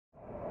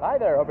Hi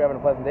there, hope you're having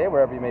a pleasant day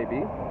wherever you may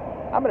be.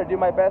 I'm going to do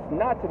my best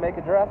not to make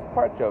a Jurassic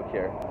Park joke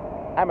here.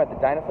 I'm at the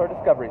Dinosaur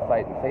Discovery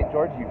Site in St.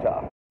 George,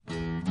 Utah.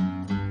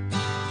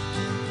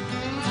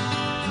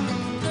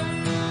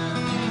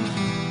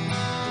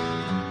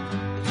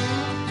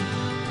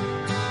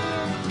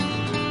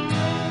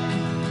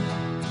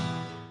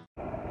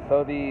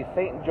 So the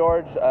St.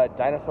 George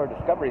Dinosaur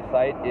Discovery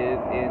Site is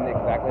in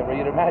exactly where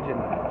you'd imagine,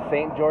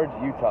 St. George,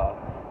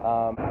 Utah.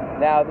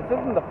 Now, this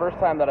isn't the first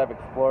time that I've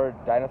explored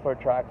dinosaur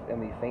tracks in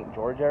the St.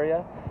 George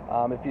area.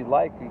 If you'd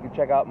like, you can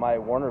check out my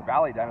Warner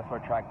Valley dinosaur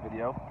track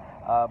video.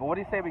 But what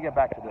do you say we get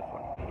back to this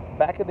one?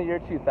 Back in the year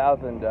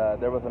 2000,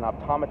 there was an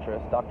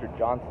optometrist, Dr.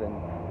 Johnson,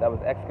 that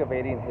was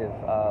excavating his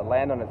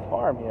land on his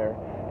farm here,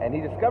 and he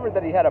discovered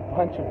that he had a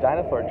bunch of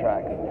dinosaur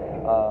tracks.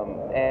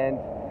 And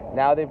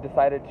now they've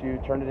decided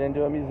to turn it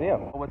into a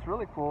museum. What's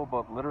really cool,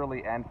 both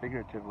literally and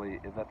figuratively,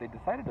 is that they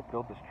decided to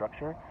build the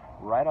structure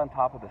right on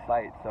top of the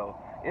site. So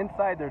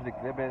inside there's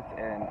exhibits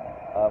and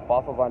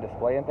fossils on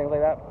display and things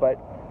like that, but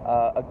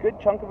a good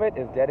chunk of it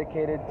is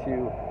dedicated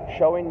to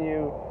showing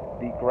you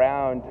the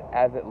ground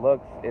as it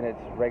looks in its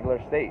regular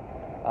state,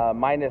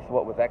 minus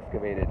what was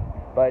excavated.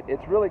 But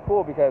it's really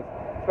cool because,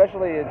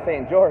 especially in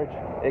St. George,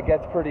 it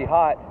gets pretty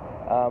hot.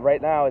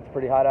 Right now it's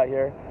pretty hot out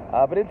here,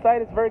 but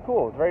inside it's very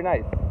cool, it's very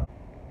nice.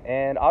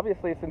 And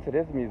obviously, since it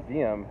is a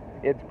museum,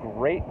 it's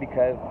great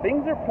because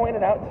things are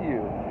pointed out to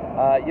you.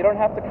 You don't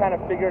have to kind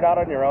of figure it out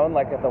on your own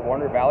like at the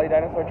Warner Valley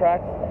dinosaur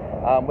tracks,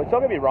 which, don't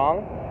get me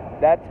wrong,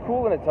 that's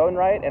cool in its own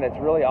right, and it's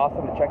really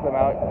awesome to check them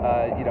out,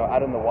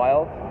 out in the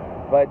wild.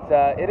 But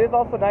it is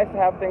also nice to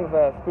have things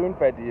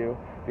spoon-fed to you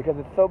because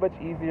it's so much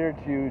easier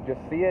to just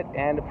see it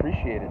and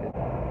appreciate it.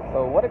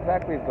 So what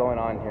exactly is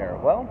going on here?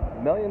 Well,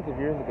 millions of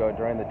years ago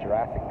during the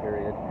Jurassic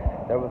period,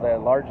 there was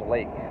a large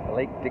lake.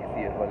 Lake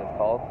Dixie is what it's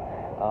called.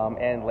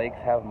 And lakes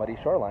have muddy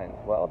shorelines.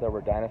 Well, there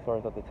were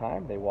dinosaurs at the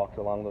time. They walked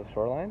along those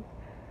shorelines,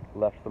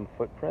 left some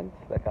footprints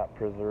that got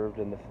preserved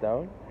in the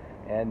stone,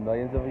 and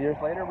millions of years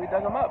later, we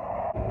dug them up.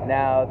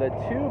 Now, the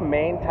two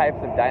main types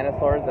of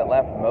dinosaurs that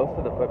left most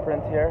of the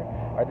footprints here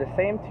are the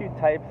same two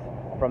types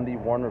from the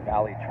Warner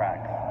Valley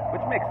tracks,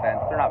 which makes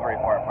sense. They're not very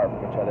far apart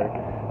from each other.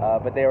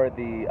 But they were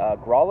the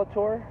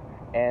Growlator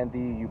and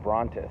the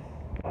Eubrontis.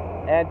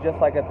 And just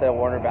like at the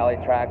Warner Valley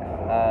tracks,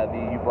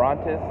 the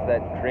Eubrontis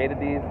that created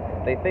these,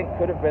 they think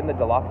could have been the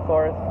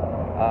Dilophosaurus,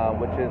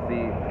 which is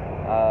the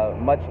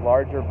much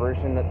larger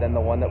version than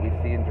the one that we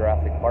see in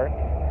Jurassic Park.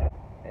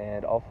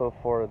 And also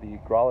for the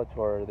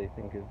Growlator, they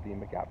think is the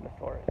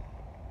Megapnosaurus.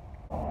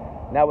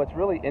 Now, what's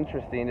really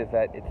interesting is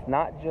that it's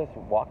not just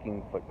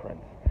walking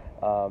footprints.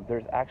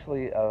 There's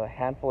actually a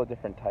handful of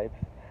different types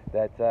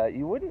that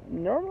you wouldn't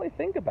normally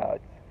think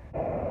about.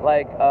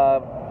 Like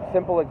a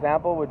simple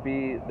example would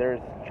be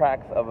there's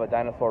tracks of a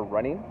dinosaur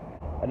running.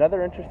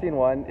 Another interesting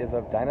one is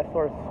of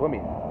dinosaurs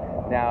swimming.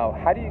 Now,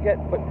 how do you get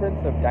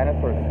footprints of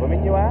dinosaurs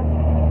swimming, you ask?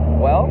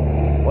 Well,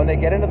 when they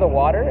get into the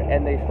water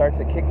and they start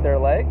to kick their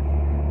legs,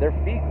 their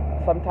feet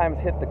sometimes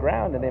hit the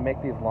ground and they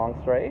make these long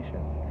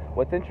striations.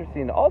 What's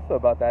interesting also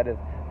about that is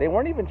they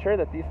weren't even sure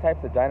that these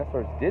types of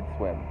dinosaurs did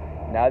swim.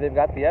 Now they've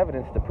got the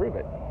evidence to prove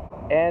it.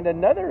 And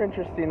another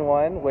interesting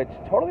one, which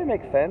totally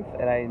makes sense,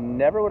 and I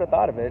never would have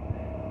thought of it,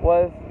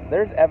 was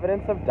there's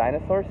evidence of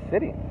dinosaurs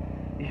sitting.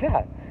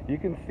 Yeah, you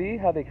can see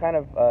how they kind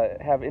of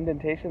have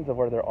indentations of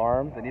where their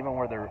arms and even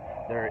where their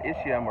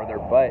ischium or their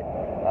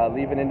butt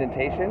leave an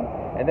indentation,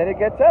 and then it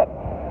gets up.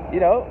 You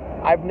know,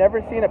 I've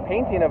never seen a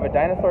painting of a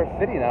dinosaur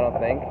sitting, I don't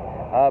think,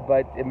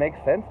 but it makes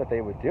sense that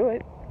they would do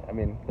it. I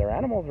mean, they're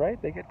animals,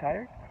 right? They get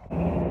tired.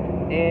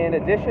 In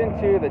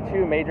addition to the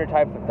two major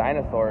types of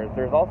dinosaurs,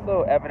 there's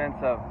also evidence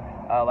of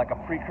like a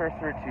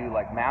precursor to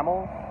like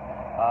mammals,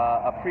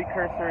 a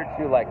precursor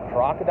to like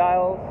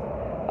crocodiles,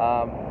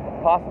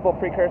 possible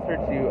precursor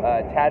to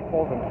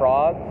tadpoles and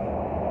frogs.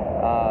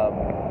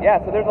 Yeah,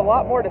 so there's a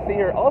lot more to see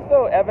here.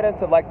 Also evidence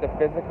of like the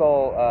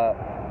physical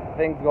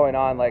things going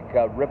on, like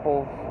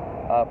ripples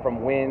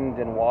from wind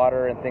and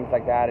water and things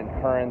like that, and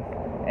currents,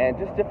 and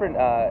just different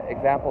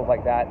examples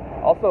like that.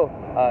 Also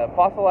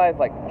fossilized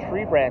like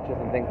tree branches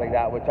and things like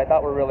that, which I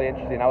thought were really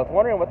interesting. I was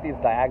wondering what these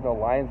diagonal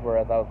lines were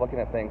as I was looking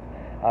at things.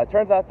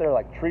 Turns out they're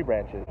like tree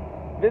branches.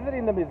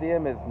 Visiting the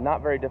museum is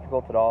not very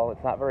difficult at all.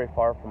 It's not very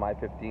far from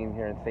I-15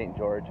 here in St.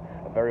 George,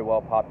 a very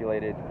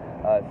well-populated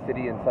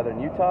city in southern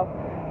Utah.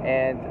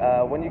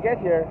 And when you get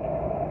here,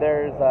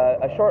 there's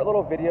a short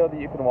little video that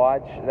you can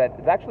watch that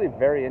is actually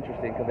very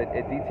interesting because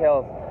it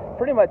details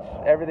pretty much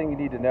everything you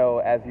need to know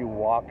as you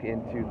walk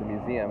into the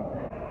museum.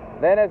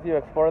 Then as you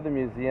explore the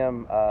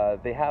museum,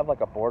 they have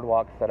like a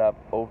boardwalk set up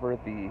over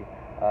the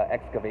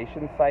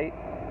excavation site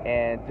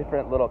and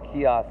different little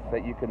kiosks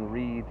that you can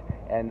read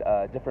and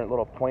different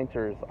little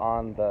pointers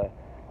on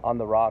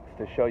the rocks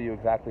to show you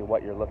exactly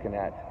what you're looking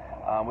at,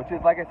 which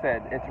is, like I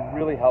said, it's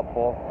really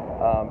helpful.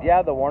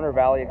 Yeah, the Warner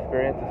Valley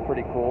experience is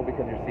pretty cool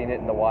because you're seeing it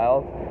in the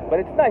wild, but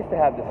it's nice to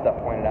have this stuff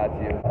pointed out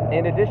to you.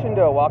 In addition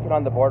to walking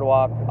on the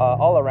boardwalk,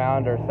 all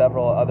around are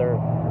several other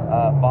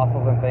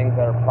fossils and things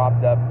that are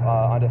propped up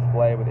on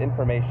display with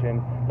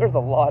information. There's a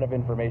lot of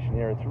information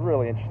here. It's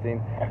really interesting.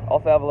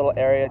 Also have a little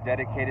area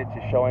dedicated to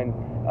showing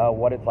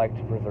what it's like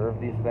to preserve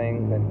these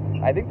things,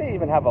 and I think they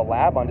even have a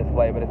lab on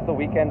display, but it's the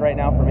weekend right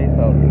now for me,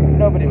 so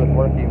nobody was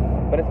working.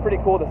 But it's pretty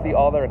cool to see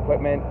all their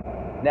equipment.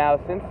 Now,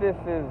 since this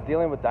is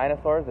dealing with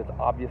dinosaurs, it's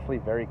obviously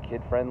very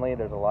kid-friendly.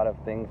 There's a lot of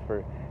things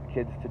for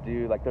kids to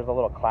do. Like there's a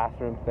little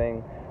classroom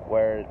thing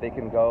where they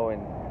can go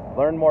and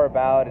learn more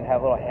about and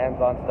have little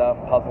hands-on stuff,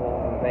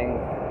 puzzles and things.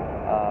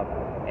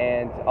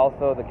 And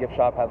also the gift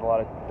shop has a lot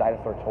of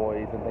dinosaur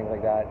toys and things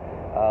like that.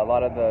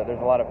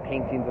 There's a lot of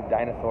paintings of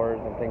dinosaurs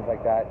and things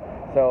like that.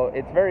 So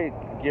it's very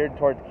geared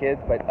towards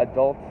kids, but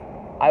adults,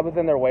 I was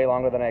in there way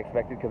longer than I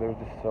expected because there was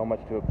just so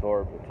much to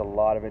absorb. It's a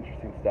lot of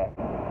interesting stuff.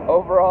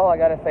 Overall, I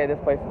gotta say this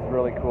place is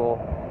really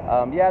cool.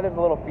 Yeah, there's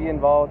a little fee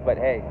involved,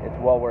 but hey, it's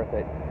well worth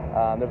it.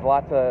 There's a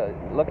lot to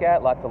look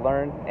at, a lot to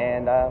learn,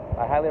 and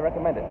I highly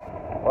recommend it.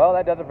 Well,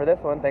 that does it for this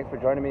one. Thanks for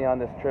joining me on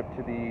this trip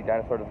to the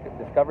Dinosaur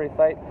Discovery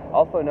Site,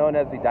 also known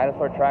as the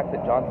Dinosaur Tracks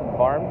at Johnson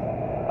Farms.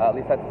 At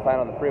least that's the sign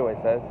on the freeway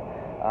says.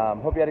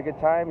 Hope you had a good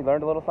time, you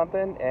learned a little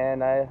something,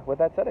 and with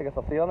that said, I guess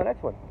I'll see you on the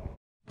next one.